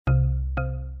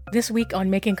This week on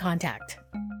Making Contact.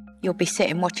 You'll be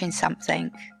sitting watching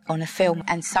something on a film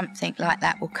and something like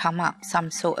that will come up, some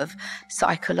sort of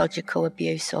psychological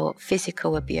abuse or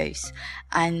physical abuse.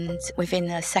 And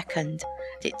within a second,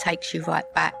 it takes you right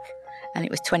back. And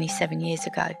it was 27 years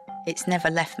ago. It's never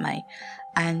left me.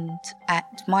 And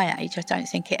at my age, I don't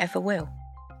think it ever will.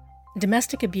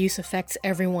 Domestic abuse affects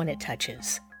everyone it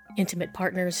touches. Intimate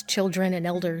partners, children, and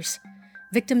elders.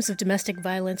 Victims of domestic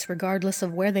violence, regardless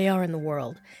of where they are in the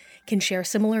world, can share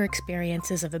similar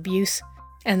experiences of abuse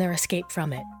and their escape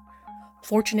from it.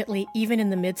 Fortunately, even in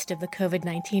the midst of the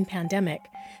COVID-19 pandemic,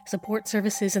 support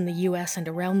services in the U.S. and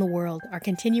around the world are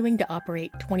continuing to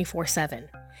operate 24/7.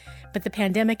 But the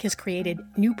pandemic has created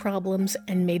new problems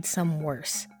and made some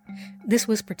worse. This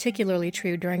was particularly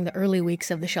true during the early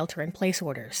weeks of the shelter-in-place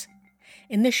orders.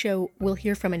 In this show, we'll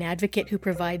hear from an advocate who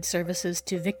provides services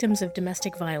to victims of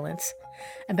domestic violence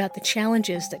about the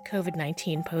challenges that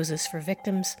COVID-19 poses for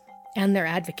victims and their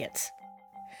advocates.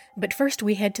 But first,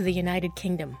 we head to the United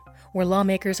Kingdom, where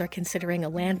lawmakers are considering a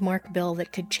landmark bill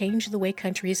that could change the way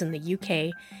countries in the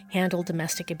UK handle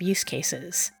domestic abuse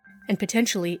cases, and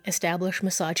potentially establish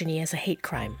misogyny as a hate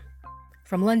crime.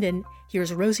 From London,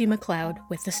 here's Rosie McLeod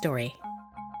with the story.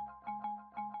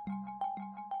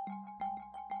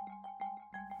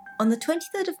 On the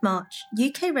 23rd of March,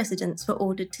 UK residents were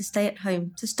ordered to stay at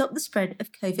home to stop the spread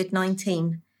of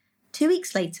COVID-19. 2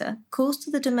 weeks later, calls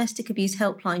to the domestic abuse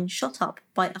helpline shot up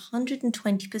by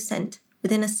 120%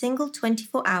 within a single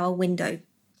 24-hour window.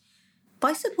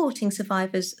 By supporting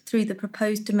survivors through the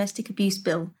proposed domestic abuse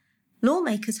bill,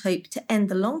 lawmakers hope to end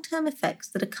the long-term effects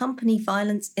that accompany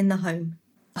violence in the home.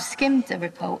 I've skimmed the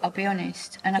report, I'll be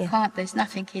honest, and there's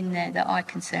nothing in there that I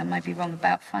can say I may be wrong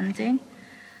about funding.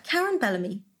 Karen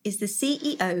Bellamy is the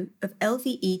CEO of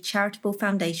LVE Charitable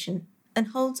Foundation and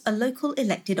holds a local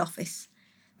elected office.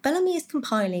 Bellamy is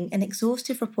compiling an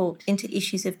exhaustive report into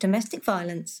issues of domestic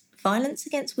violence, violence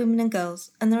against women and girls,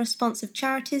 and the response of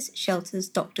charities, shelters,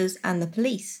 doctors, and the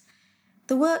police.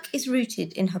 The work is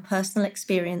rooted in her personal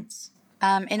experience.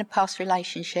 In a past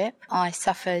relationship, I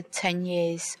suffered 10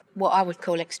 years, what I would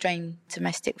call extreme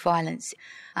domestic violence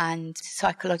and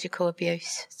psychological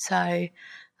abuse. So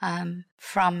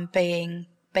from being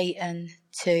beaten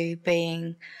to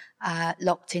being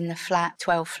locked in the flat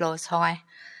 12 floors high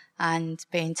and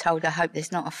being told, I hope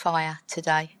there's not a fire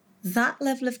today. That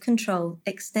level of control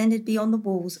extended beyond the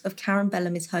walls of Karen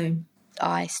Bellamy's home.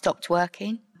 I stopped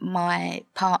working. My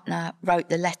partner wrote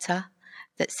the letter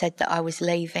that said that I was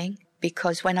leaving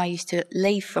because when I used to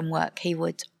leave from work, he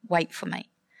would wait for me.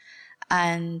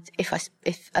 And if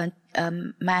a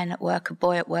man at work, a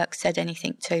boy at work said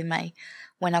anything to me,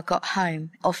 when I got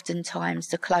home, oftentimes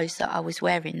the clothes that I was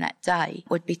wearing that day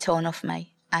would be torn off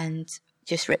me and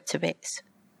just ripped to bits.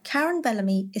 Karen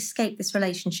Bellamy escaped this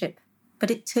relationship,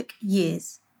 but it took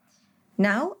years.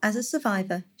 Now, as a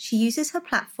survivor, she uses her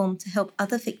platform to help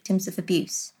other victims of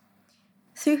abuse.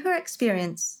 Through her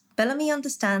experience, Bellamy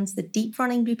understands the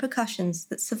deep-running repercussions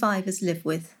that survivors live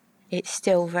with. It's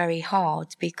still very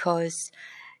hard because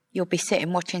you'll be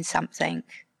sitting watching something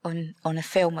on a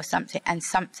film or something and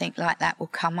something like that will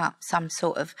come up, some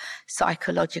sort of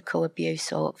psychological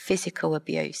abuse or physical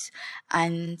abuse.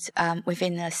 And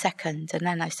within a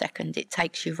nanosecond, it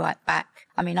takes you right back.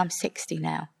 I mean, I'm 60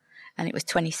 now and it was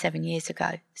 27 years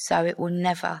ago. So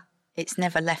it's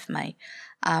never left me.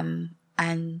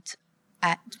 And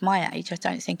at my age, I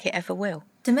don't think it ever will.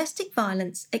 Domestic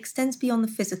violence extends beyond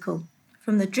the physical,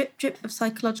 from the drip of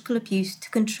psychological abuse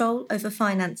to control over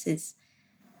finances.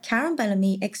 Karen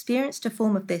Bellamy experienced a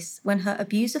form of this when her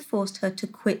abuser forced her to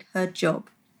quit her job.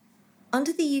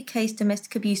 Under the UK's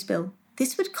domestic abuse bill,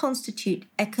 this would constitute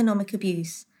economic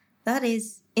abuse, that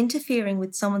is, interfering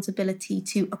with someone's ability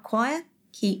to acquire,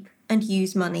 keep, and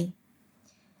use money.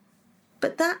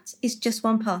 But that is just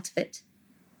one part of it.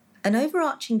 An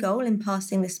overarching goal in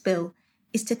passing this bill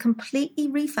is to completely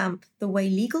revamp the way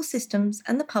legal systems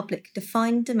and the public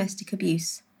define domestic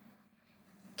abuse.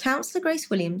 Councillor Grace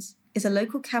Williams is a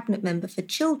local cabinet member for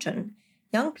children,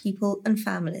 young people and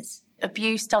families.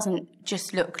 Abuse doesn't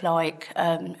just look like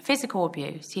physical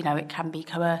abuse. You know, it can be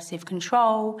coercive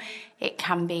control, it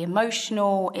can be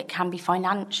emotional, it can be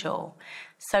financial.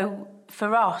 So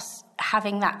for us,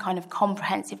 having that kind of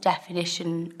comprehensive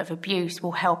definition of abuse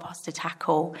will help us to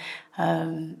tackle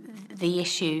the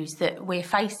issues that we're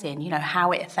facing, you know,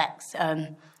 how it affects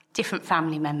different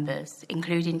family members,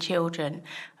 including children,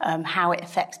 how it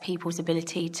affects people's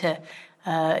ability to,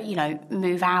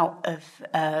 move out of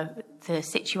the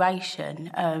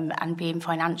situation and be in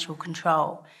financial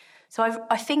control. So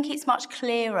I think it's much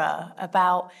clearer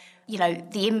about,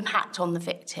 the impact on the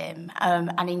victim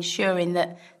and ensuring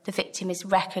that the victim is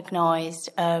recognised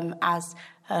as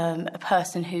a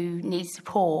person who needs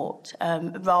support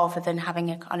rather than having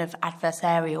a kind of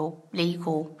adversarial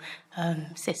legal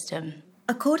system.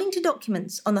 According to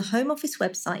documents on the Home Office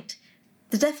website,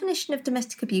 the definition of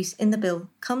domestic abuse in the bill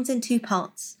comes in 2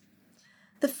 parts.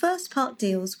 The first part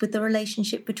deals with the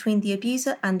relationship between the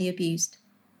abuser and the abused.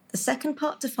 The second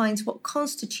part defines what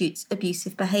constitutes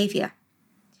abusive behaviour.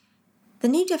 The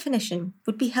new definition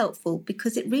would be helpful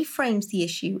because it reframes the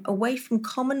issue away from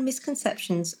common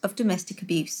misconceptions of domestic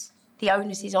abuse. The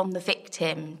onus is on the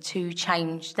victim to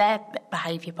change their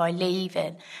behaviour by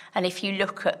leaving. And if you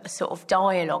look at the sort of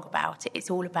dialogue about it, it's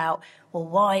all about, well,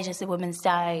 why does the woman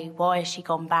stay? Why has she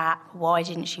gone back? Why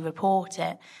didn't she report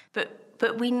it?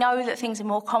 But we know that things are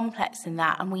more complex than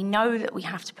that, and we know that we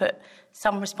have to put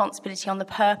some responsibility on the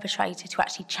perpetrator to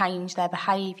actually change their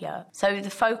behaviour. So the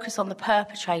focus on the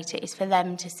perpetrator is for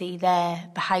them to see their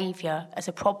behaviour as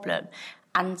a problem,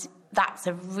 and that's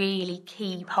a really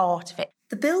key part of it.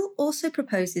 The bill also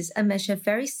proposes a measure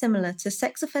very similar to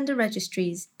sex offender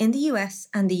registries in the US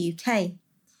and the UK.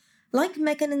 Like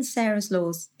Megan and Sarah's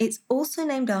laws, it's also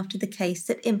named after the case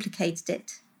that implicated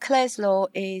it. Claire's Law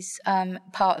is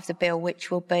part of the bill,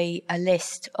 which will be a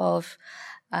list of,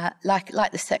 like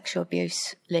the sexual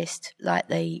abuse list, like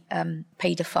the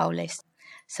paedophile list,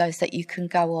 so that you can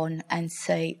go on and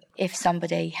see if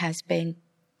somebody has been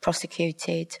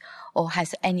prosecuted or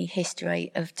has any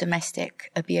history of domestic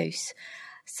abuse.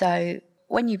 So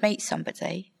when you meet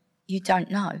somebody, you don't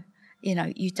know.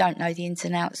 You don't know the ins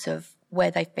and outs of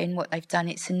where they've been, what they've done.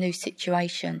 It's a new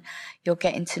situation. You're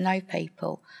getting to know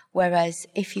people. Whereas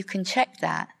if you can check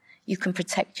that, you can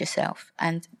protect yourself.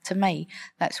 And to me,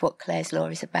 that's what Claire's Law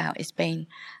is about, is being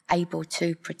able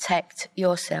to protect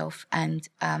yourself and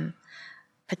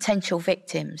potential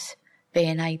victims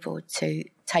being able to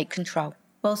take control.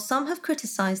 While some have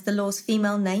criticised the law's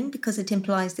female name because it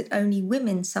implies that only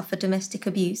women suffer domestic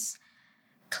abuse,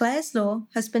 Claire's Law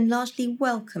has been largely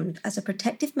welcomed as a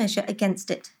protective measure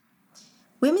against it.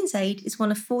 Women's Aid is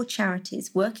one of 4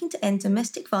 charities working to end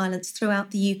domestic violence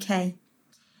throughout the UK.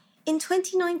 In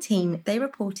 2019, they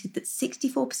reported that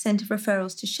 64% of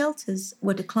referrals to shelters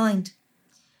were declined.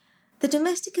 The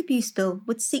Domestic Abuse Bill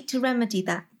would seek to remedy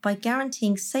that by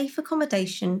guaranteeing safe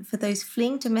accommodation for those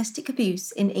fleeing domestic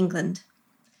abuse in England.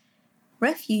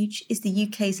 Refuge is the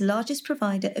UK's largest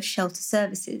provider of shelter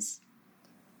services.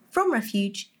 From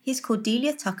Refuge, here's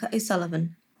Cordelia Tucker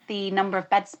O'Sullivan. The number of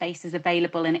bed spaces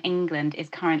available in England is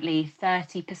currently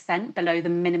 30% below the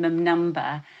minimum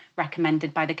number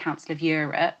recommended by the Council of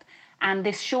Europe. And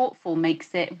this shortfall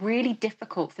makes it really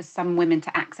difficult for some women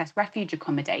to access refuge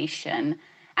accommodation,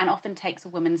 and often takes a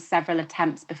woman several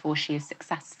attempts before she is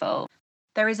successful.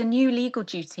 There is a new legal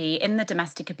duty in the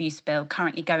Domestic Abuse Bill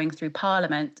currently going through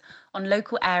Parliament on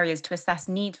local areas to assess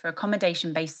need for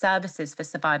accommodation-based services for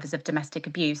survivors of domestic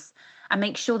abuse and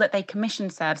make sure that they commission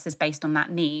services based on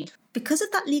that need. Because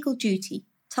of that legal duty,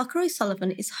 Tucker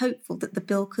O'Sullivan is hopeful that the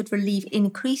bill could relieve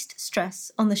increased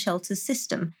stress on the shelters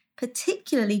system,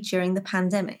 particularly during the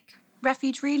pandemic.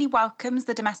 Refuge really welcomes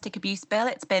the Domestic Abuse Bill.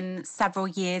 It's been several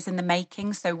years in the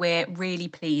making, so we're really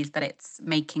pleased that it's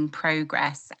making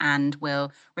progress and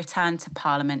will return to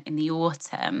Parliament in the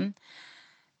autumn.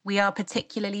 We are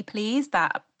particularly pleased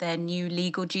that the new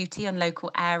legal duty on local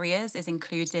areas is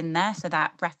included in there so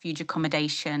that refuge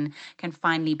accommodation can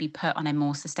finally be put on a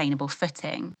more sustainable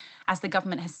footing. As the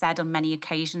government has said on many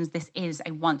occasions, this is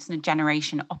a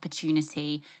once-in-a-generation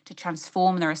opportunity to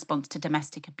transform the response to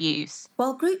domestic abuse.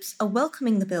 While groups are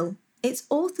welcoming the bill, its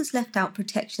authors left out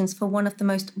protections for one of the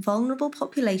most vulnerable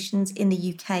populations in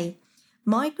the UK,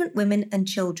 migrant women and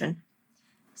children.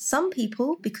 Some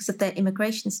people, because of their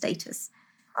immigration status,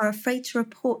 are afraid to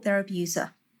report their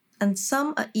abuser, and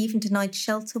some are even denied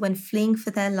shelter when fleeing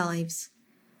for their lives.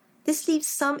 This leaves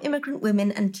some immigrant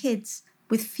women and kids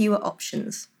with fewer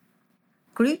options.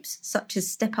 Groups such as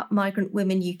Step Up Migrant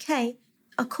Women UK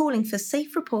are calling for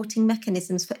safe reporting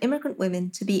mechanisms for immigrant women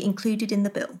to be included in the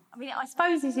bill. I mean, I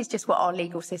suppose this is just what our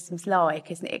legal system's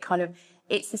like, isn't it?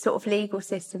 It's the sort of legal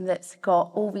system that's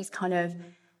got all these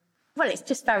it's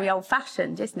just very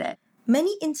old-fashioned, isn't it?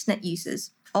 Many internet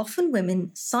users, often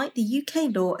women, cite the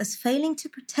UK law as failing to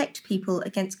protect people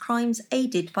against crimes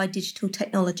aided by digital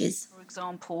technologies. For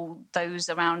example, those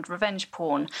around revenge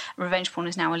porn. Revenge porn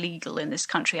is now illegal in this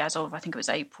country as of, I think it was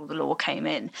April, the law came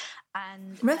in.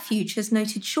 And Refuge has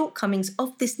noted shortcomings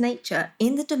of this nature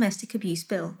in the Domestic Abuse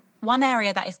Bill. One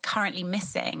area that is currently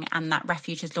missing and that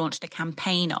Refuge has launched a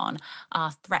campaign on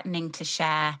are threatening to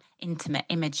share intimate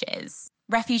images.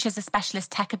 Refuge is a specialist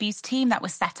tech abuse team that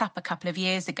was set up a couple of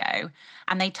years ago,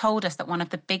 and they told us that one of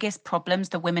the biggest problems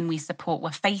the women we support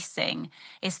were facing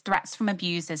is threats from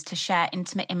abusers to share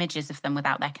intimate images of them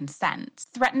without their consent.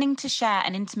 Threatening to share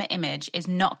an intimate image is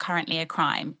not currently a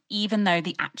crime, even though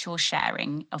the actual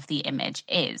sharing of the image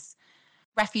is.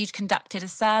 Refuge conducted a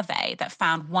survey that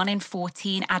found 1 in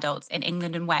 14 adults in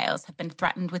England and Wales have been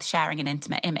threatened with sharing an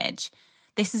intimate image.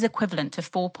 This is equivalent to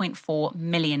 4.4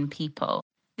 million people.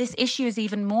 This issue is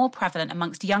even more prevalent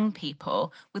amongst young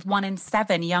people, with 1 in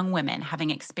 7 young women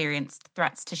having experienced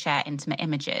threats to share intimate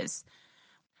images.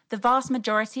 The vast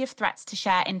majority of threats to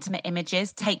share intimate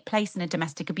images take place in a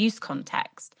domestic abuse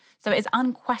context, so it is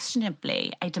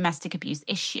unquestionably a domestic abuse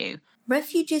issue.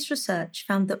 Refuge's research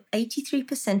found that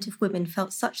 83% of women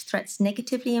felt such threats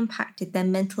negatively impacted their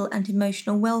mental and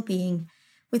emotional well-being,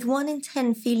 with 1 in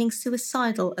 10 feeling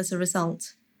suicidal as a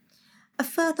result. A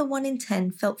further 1 in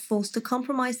 10 felt forced to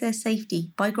compromise their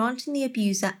safety by granting the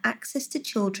abuser access to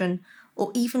children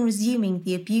or even resuming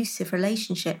the abusive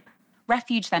relationship.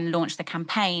 Refuge then launched the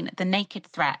campaign, The Naked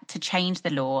Threat, to change the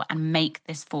law and make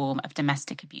this form of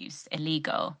domestic abuse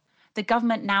illegal. The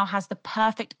government now has the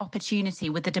perfect opportunity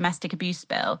with the Domestic Abuse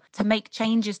Bill to make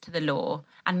changes to the law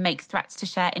and make threats to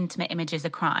share intimate images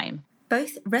a crime.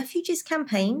 Both Refuge's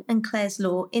campaign and Clare's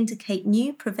law indicate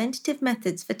new preventative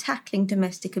methods for tackling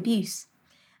domestic abuse.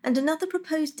 And another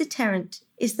proposed deterrent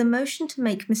is the motion to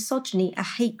make misogyny a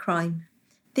hate crime.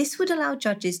 This would allow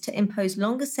judges to impose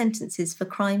longer sentences for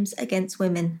crimes against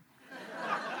women.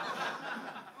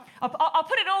 I'll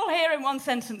put it all here in one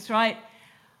sentence, right?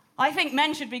 I think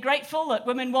men should be grateful that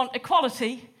women want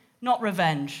equality, not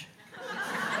revenge.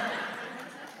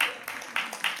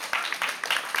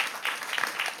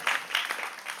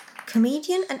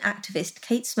 Comedian and activist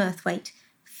Kate Smurthwaite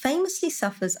famously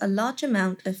suffers a large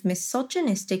amount of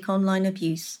misogynistic online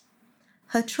abuse.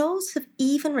 Her trolls have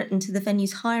even written to the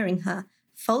venues hiring her,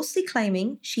 falsely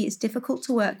claiming she is difficult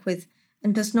to work with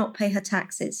and does not pay her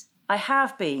taxes. I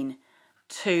have been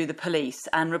to the police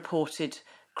and reported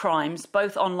crimes,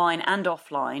 both online and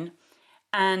offline,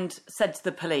 and said to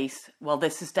the police, well,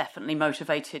 this is definitely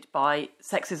motivated by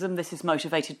sexism, this is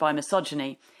motivated by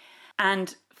misogyny.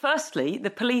 And firstly,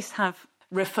 the police have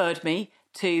referred me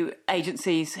to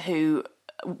agencies who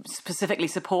specifically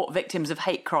support victims of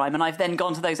hate crime, and I've then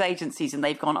gone to those agencies and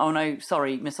they've gone, oh no,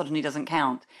 sorry, misogyny doesn't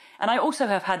count. And I also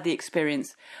have had the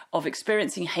experience of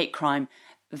experiencing hate crime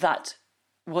that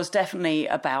was definitely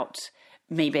about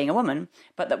me being a woman,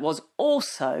 but that was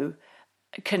also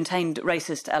contained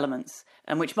racist elements,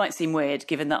 and which might seem weird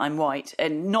given that I'm white,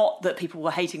 and not that people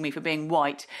were hating me for being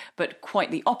white, but quite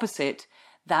the opposite,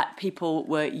 that people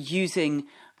were using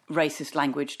racist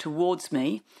language towards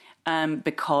me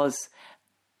because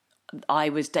I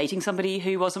was dating somebody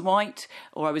who wasn't white,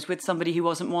 or I was with somebody who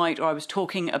wasn't white, or I was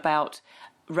talking about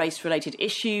race-related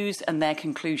issues, and their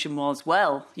conclusion was,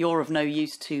 well, you're of no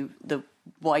use to the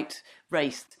white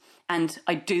race. And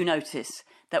I do notice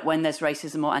that when there's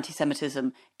racism or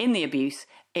anti-Semitism in the abuse,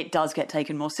 it does get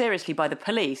taken more seriously by the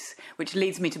police, which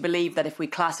leads me to believe that if we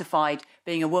classified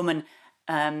being a woman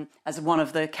as one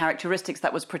of the characteristics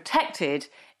that was protected,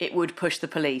 it would push the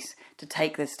police to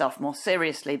take this stuff more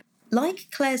seriously. Like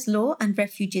Clare's law and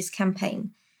Refuge's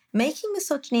campaign, making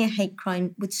misogyny a hate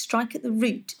crime would strike at the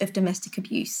root of domestic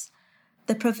abuse.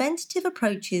 The preventative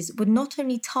approaches would not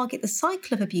only target the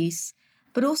cycle of abuse,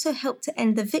 but also help to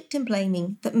end the victim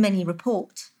blaming that many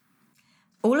report.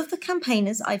 All of the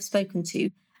campaigners I've spoken to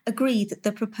agree that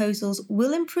the proposals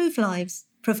will improve lives,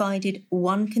 provided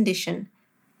one condition.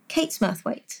 Kate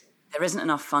Smurthwaite. There isn't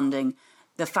enough funding.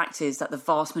 The fact is that the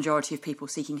vast majority of people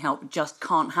seeking help just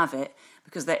can't have it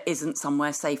because there isn't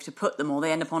somewhere safe to put them, or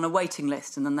they end up on a waiting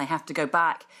list and then they have to go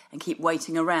back and keep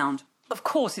waiting around. Of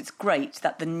course, it's great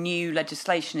that the new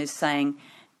legislation is saying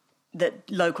that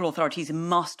local authorities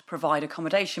must provide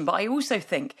accommodation, but I also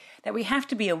think that we have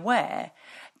to be aware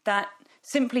that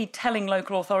simply telling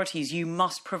local authorities you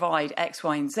must provide X,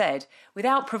 Y, and Z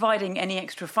without providing any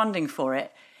extra funding for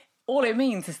it, all it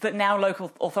means is that now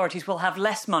local authorities will have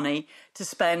less money to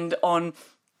spend on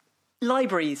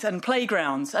libraries and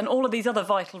playgrounds and all of these other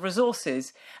vital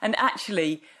resources. And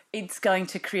actually, it's going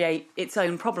to create its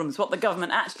own problems. What the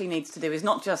government actually needs to do is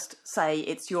not just say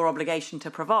it's your obligation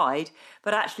to provide,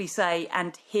 but actually say,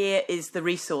 and here is the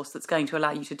resource that's going to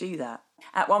allow you to do that.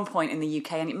 At one point in the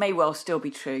UK, and it may well still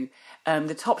be true,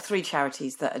 the top 3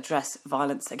 charities that address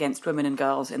violence against women and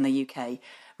girls in the UK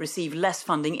receive less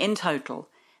funding in total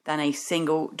than a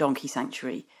single donkey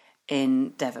sanctuary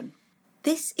in Devon.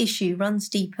 This issue runs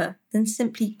deeper than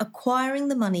simply acquiring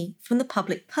the money from the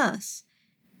public purse.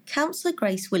 Councillor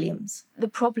Grace Williams. The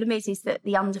problem is that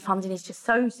the underfunding is just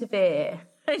so severe.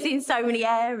 It's in so many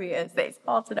areas that it's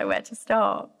hard to know where to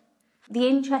start. The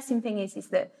interesting thing is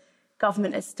that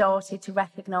government has started to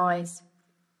recognise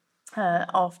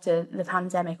after the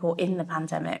pandemic, or in the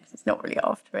pandemic, it's not really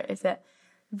after it, is it,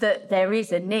 that there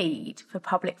is a need for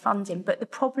public funding. But the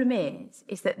problem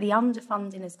is that the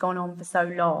underfunding has gone on for so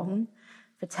long,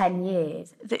 for 10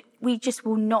 years, that we just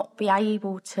will not be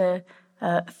able to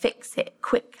fix it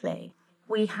quickly.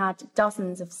 We had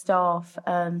dozens of staff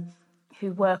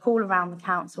who work all around the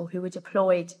council who were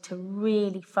deployed to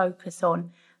really focus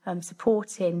on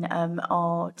supporting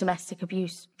our domestic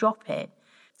abuse drop-in.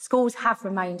 Schools have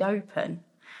remained open,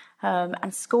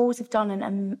 and schools have done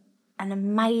an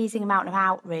amazing amount of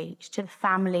outreach to the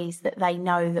families that they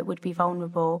know that would be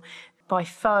vulnerable by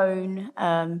phone,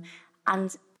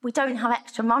 and we don't have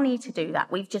extra money to do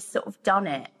that. We've just sort of done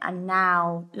it, and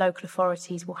now local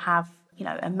authorities will have,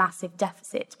 a massive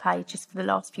deficit to pay just for the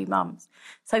last few months.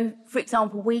 So, for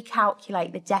example, we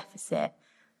calculate the deficit,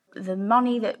 the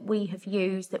money that we have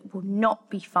used that will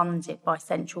not be funded by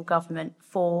central government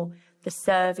for the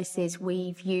services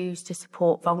we've used to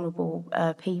support vulnerable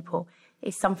people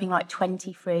is something like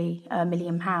 £23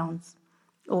 million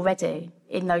already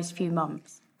in those few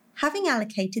months. Having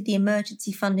allocated the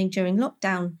emergency funding during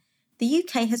lockdown, the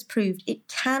UK has proved it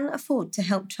can afford to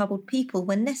help troubled people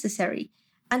when necessary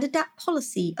and adapt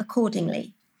policy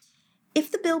accordingly.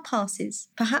 If the bill passes,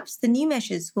 perhaps the new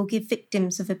measures will give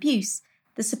victims of abuse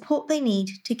the support they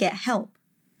need to get help.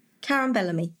 Karen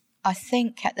Bellamy. I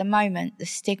think at the moment the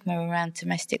stigma around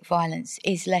domestic violence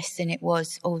is less than it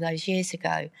was all those years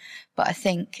ago, but I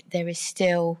think there is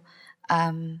still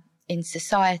in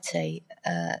society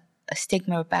a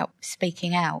stigma about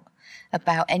speaking out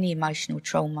about any emotional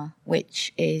trauma,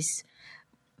 which is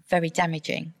very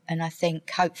damaging. And I think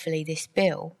hopefully this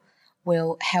bill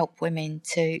will help women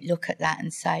to look at that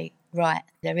and say, right,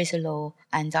 there is a law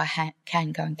and I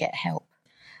can go and get help.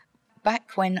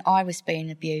 Back when I was being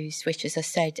abused, which, as I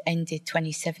said, ended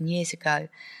 27 years ago,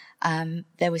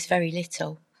 there was very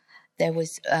little. There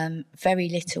was very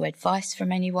little advice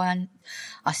from anyone.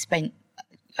 I spent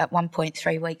at one point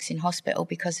 3 weeks in hospital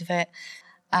because of it.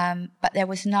 But there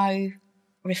was no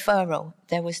referral.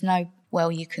 There was no,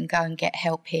 well, you can go and get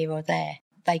help here or there.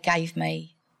 They gave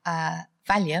me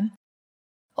Valium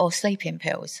or sleeping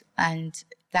pills, and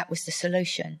that was the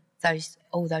solution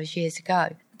all those years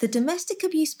ago. The Domestic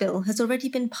Abuse Bill has already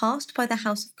been passed by the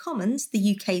House of Commons,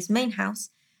 the UK's main house,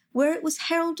 where it was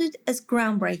heralded as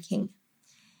groundbreaking.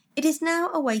 It is now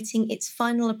awaiting its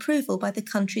final approval by the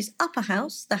country's upper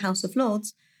house, the House of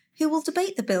Lords, who will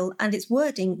debate the bill and its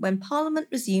wording when Parliament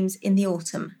resumes in the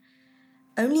autumn.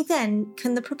 Only then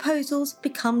can the proposals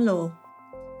become law.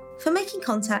 For Making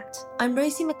Contact, I'm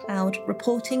Rosie McLeod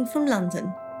reporting from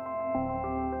London.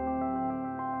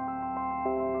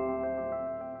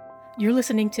 You're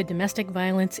listening to Domestic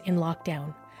Violence in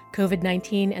Lockdown,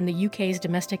 COVID-19 and the UK's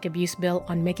Domestic Abuse Bill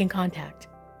on Making Contact.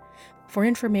 For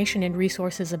information and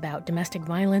resources about domestic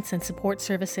violence and support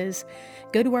services,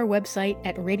 go to our website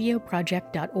at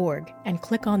radioproject.org and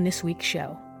click on this week's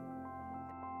show.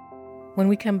 When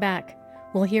we come back,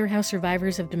 we'll hear how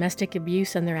survivors of domestic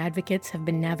abuse and their advocates have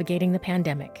been navigating the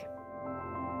pandemic.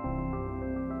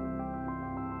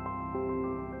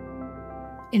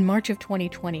 In March of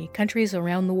 2020, countries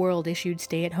around the world issued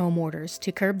stay-at-home orders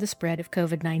to curb the spread of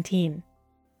COVID-19.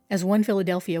 As one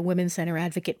Philadelphia Women's Center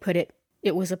advocate put it,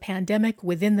 it was a pandemic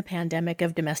within the pandemic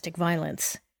of domestic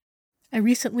violence. I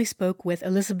recently spoke with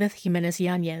Elizabeth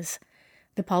Jimenez-Yanez,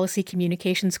 the Policy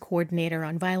Communications Coordinator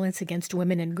on Violence Against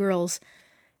Women and Girls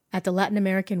at the Latin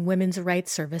American Women's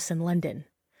Rights Service in London.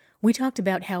 We talked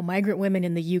about how migrant women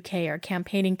in the UK are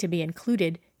campaigning to be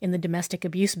included in the Domestic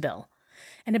Abuse Bill,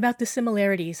 and about the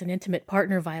similarities in intimate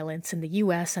partner violence in the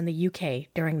US and the UK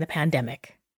during the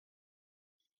pandemic.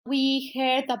 We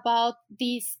heard about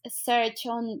this surge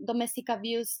on domestic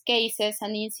abuse cases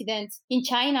and incidents in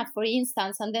China, for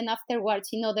instance, and then afterwards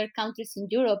in other countries in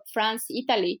Europe, France,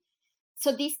 Italy.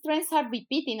 So these trends are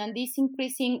repeating, and these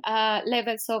increasing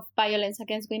levels of violence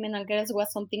against women and girls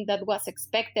was something that was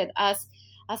expected as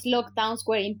lockdowns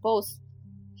were imposed.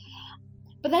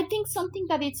 But I think something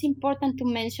that it's important to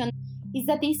mention is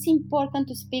that it's important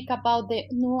to speak about the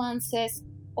nuances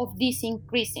of these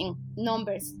increasing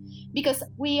numbers, because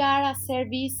we are a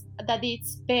service that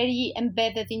is very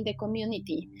embedded in the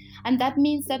community. And that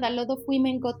means that a lot of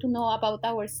women got to know about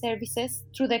our services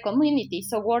through the community,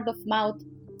 so word of mouth.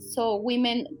 So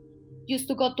women used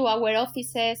to go to our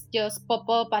offices, just pop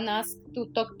up and ask to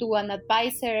talk to an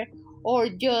advisor, or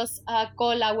just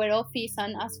call our office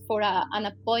and ask for an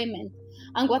appointment.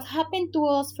 And what happened to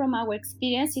us from our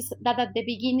experience is that at the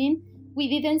beginning, we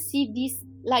didn't see this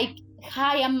like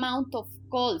high amount of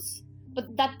calls,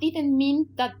 but that didn't mean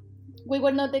that we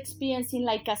were not experiencing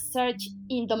like a surge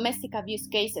in domestic abuse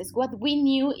cases. What we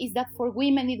knew is that for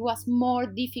women, it was more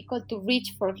difficult to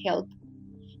reach for help,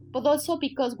 but also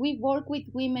because we work with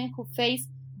women who face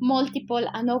multiple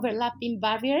and overlapping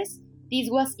barriers, this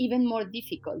was even more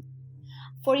difficult.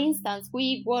 For instance,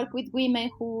 we work with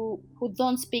women who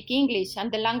don't speak English,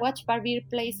 and the language barrier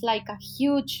plays like a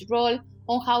huge role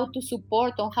on how to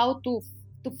support, on how to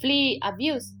flee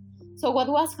abuse. So what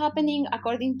was happening,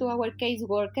 according to our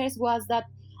caseworkers, was that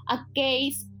a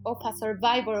case of a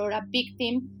survivor or a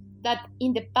victim that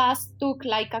in the past took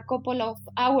like a couple of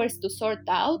hours to sort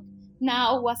out,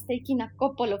 now was taking a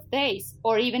couple of days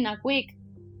or even a week.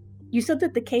 You said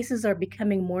that the cases are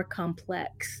becoming more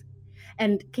complex.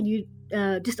 And can you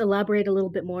just elaborate a little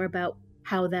bit more about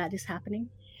how that is happening?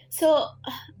 So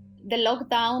the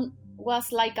lockdown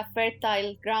was like a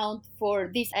fertile ground for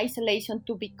this isolation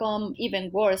to become even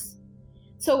worse.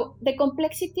 So the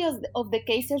complexity of the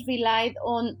cases relied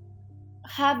on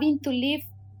having to live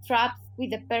trapped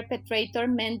with the perpetrator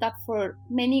meant that for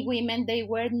many women, they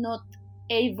were not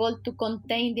able to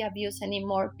contain the abuse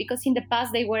anymore, because in the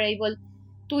past they were able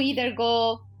to either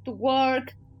go to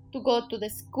work, to go to the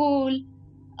school,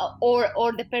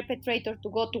 or the perpetrator to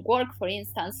go to work, for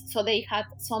instance, so they had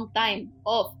some time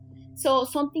off. So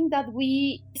something that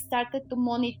we started to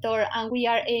monitor, and we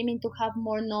are aiming to have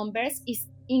more numbers, is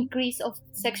increase of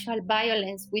sexual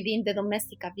violence within the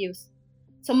domestic abuse.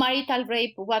 So marital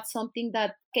rape was something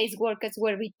that caseworkers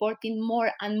were reporting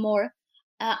more and more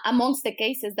amongst the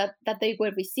cases that they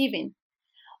were receiving.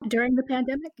 During the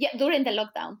pandemic? Yeah, during the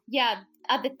lockdown. Yeah,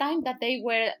 at the time that they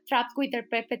were trapped with their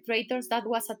perpetrators, that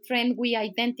was a trend we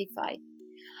identified.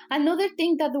 Another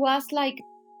thing that was like,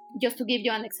 just to give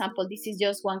you an example, this is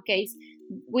just one case.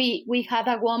 We had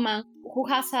a woman who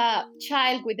has a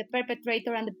child with the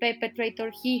perpetrator, and the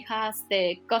perpetrator, he has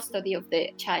the custody of the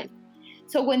child.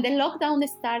 So when the lockdown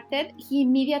started, he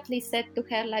immediately said to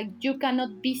her, like, you cannot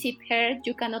visit her,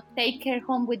 you cannot take her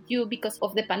home with you because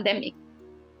of the pandemic.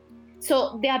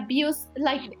 So the abuse,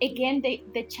 like, again,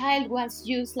 the child was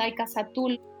used like as a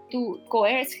tool to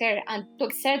coerce her and to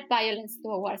exert violence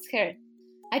towards her.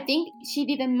 I think she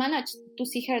didn't manage to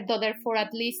see her daughter for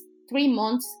at least 3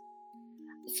 months.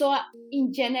 So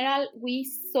in general, we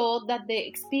saw that the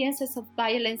experiences of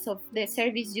violence of the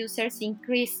service users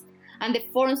increased and the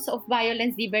forms of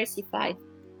violence diversified.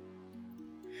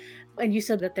 And you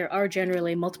said that there are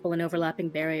generally multiple and overlapping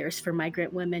barriers for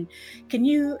migrant women. Can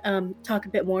you talk a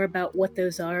bit more about what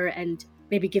those are and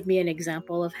maybe give me an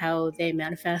example of how they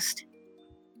manifest?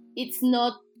 It's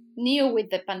not new with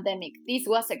the pandemic. This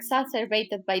was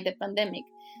exacerbated by the pandemic.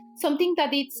 Something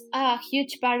that is a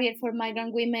huge barrier for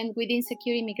migrant women with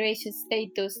insecure immigration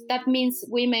status. That means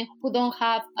women who don't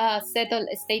have a settled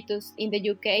status in the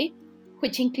UK,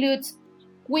 which includes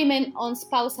women on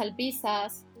spousal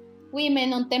visas,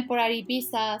 women on temporary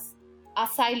visas,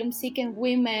 asylum-seeking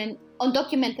women,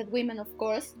 undocumented women, of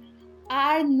course,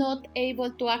 are not able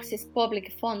to access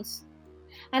public funds.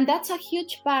 And that's a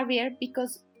huge barrier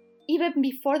because even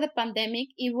before the pandemic,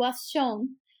 it was shown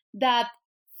that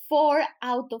 4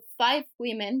 out of 5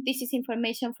 women, this is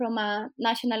information from a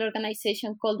national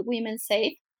organization called Women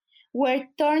Safe, were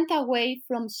turned away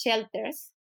from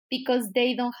shelters because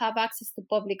they don't have access to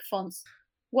public funds.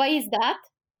 Why is that?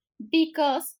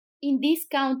 Because in this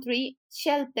country,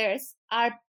 shelters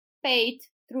are paid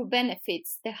through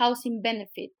benefits, the housing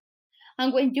benefit.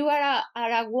 And when you are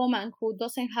a woman who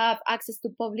doesn't have access to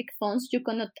public funds, you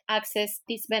cannot access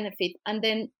this benefit. And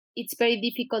then it's very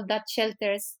difficult that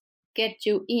shelters get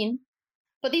you in.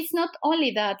 But it's not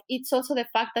only that, it's also the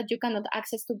fact that you cannot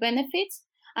access to benefits.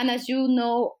 And as you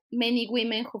know, many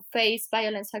women who face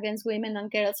violence against women and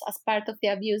girls as part of the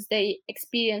abuse, they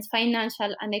experience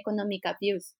financial and economic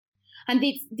abuse. And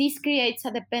this creates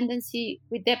a dependency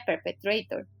with the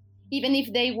perpetrator. Even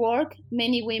if they work,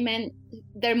 many women,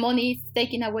 their money is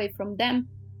taken away from them.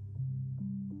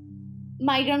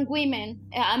 Migrant women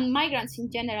and migrants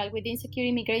in general with insecure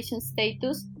immigration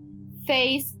status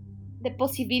face the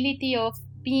possibility of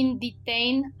being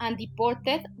detained and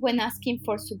deported when asking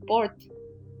for support.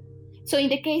 So in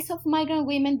the case of migrant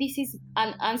women, this is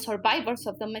and survivors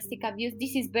of domestic abuse,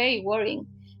 this is very worrying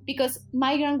because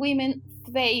migrant women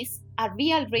face a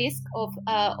real risk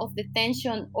of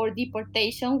detention or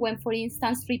deportation when, for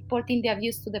instance, reporting the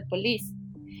abuse to the police.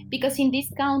 Because in this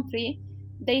country,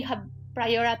 they have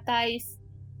prioritized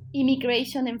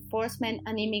immigration enforcement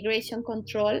and immigration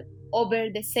control over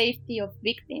the safety of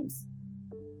victims.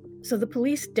 So the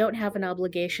police don't have an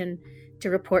obligation to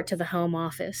report to the Home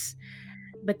Office,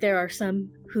 but there are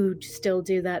some who still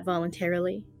do that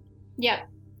voluntarily. Yeah,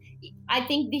 I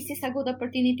think this is a good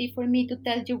opportunity for me to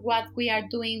tell you what we are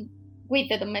doing with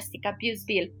the domestic abuse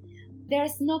bill.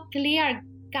 There's no clear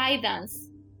guidance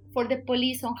for the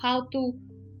police on how to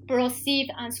proceed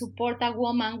and support a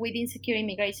woman with insecure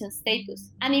immigration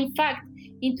status. And in fact,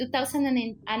 in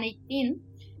 2018,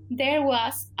 there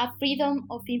was a Freedom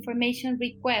of Information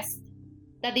request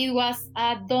that it was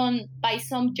done by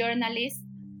some journalists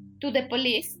to the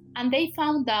police, and they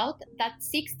found out that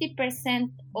 60%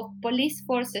 of police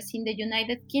forces in the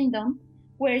United Kingdom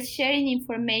were sharing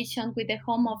information with the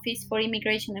Home Office for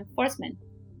Immigration Enforcement.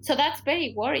 So that's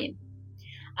very worrying.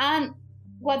 And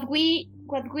what we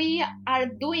are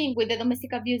doing with the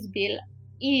domestic abuse bill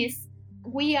is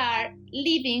we are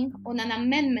leaving on an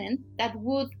amendment that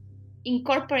would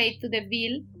incorporate to the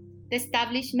bill the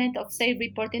establishment of safe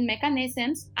reporting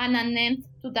mechanisms and an end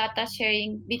to data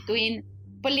sharing between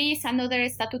police and other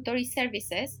statutory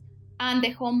services and the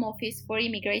Home Office for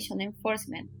Immigration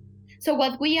Enforcement. So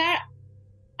what we are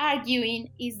arguing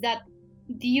is that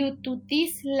due to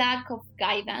this lack of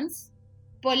guidance,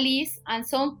 police and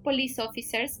some police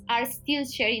officers are still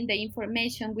sharing the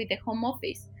information with the Home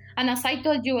Office. And as I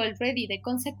told you already, the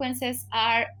consequences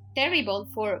are terrible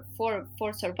for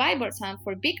survivors and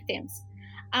for victims.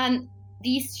 And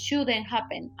this shouldn't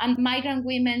happen. And migrant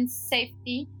women's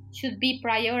safety should be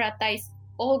prioritized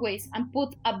always and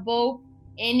put above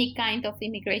any kind of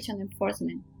immigration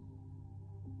enforcement.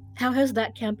 How has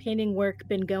that campaigning work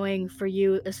been going for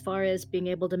you as far as being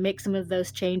able to make some of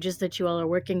those changes that you all are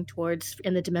working towards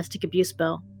in the domestic abuse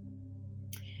bill?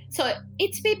 So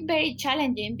it's been very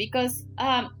challenging because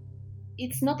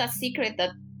it's not a secret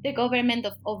that the government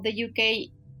of the UK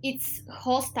is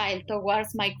hostile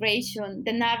towards migration.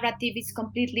 The narrative is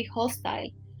completely hostile.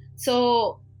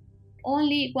 So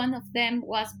only one of them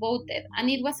was voted, and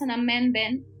it was an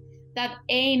amendment that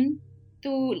aimed to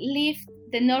lift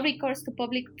the no recourse to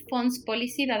public funds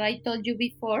policy that I told you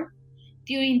before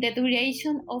during the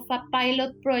duration of a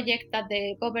pilot project that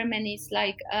the government is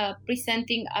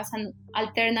presenting as an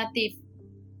alternative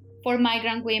for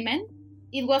migrant women.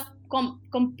 It was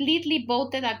completely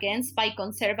voted against by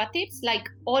conservatives, like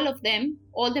all of them,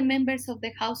 all the members of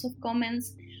the House of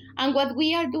Commons. And what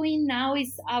we are doing now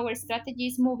is our strategy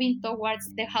is moving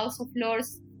towards the House of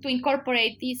Lords to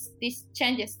incorporate these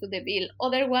changes to the bill.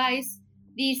 Otherwise,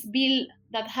 this bill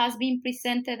that has been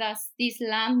presented as this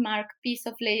landmark piece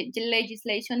of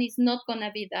legislation is not going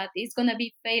to be that. It's going to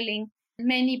be failing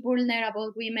many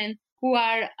vulnerable women who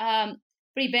are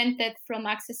prevented from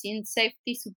accessing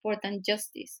safety, support, and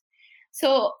justice.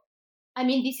 So, I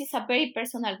mean, this is a very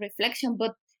personal reflection,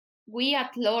 but we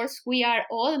at Lords, we are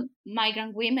all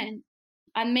migrant women,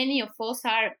 and many of us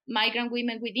are migrant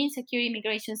women with insecure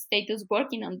immigration status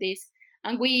working on this.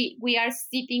 And we are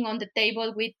sitting on the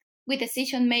table with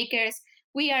decision makers.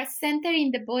 We are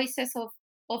centering the voices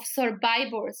of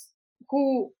survivors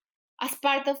who, as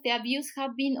part of the abuse,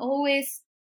 have been always,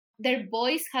 their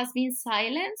voice has been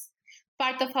silenced.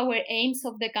 Part of our aims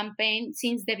of the campaign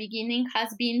since the beginning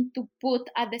has been to put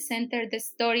at the center the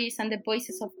stories and the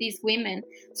voices of these women.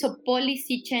 So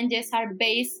policy changes are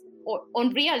based on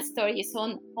real stories,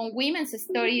 on women's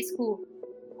stories who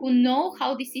know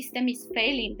how the system is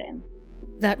failing them.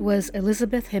 That was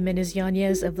Elizabeth Jimenez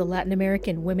Yanez of the Latin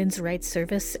American Women's Rights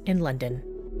Service in London.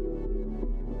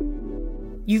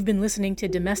 You've been listening to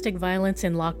Domestic Violence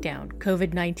in Lockdown,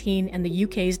 COVID-19 and the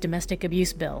UK's Domestic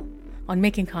Abuse Bill on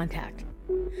Making Contact.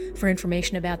 For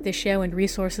information about this show and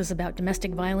resources about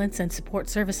domestic violence and support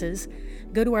services,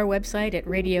 go to our website at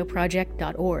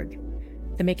radioproject.org.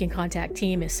 The Making Contact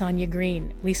team is Sonia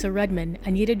Green, Lisa Rudman,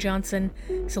 Anita Johnson,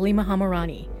 Salima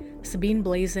Hamarani, Sabine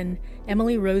Blazin,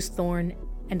 Emily Rose Thorne,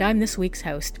 and I'm this week's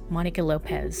host, Monica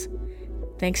Lopez.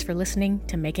 Thanks for listening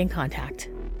to Making Contact.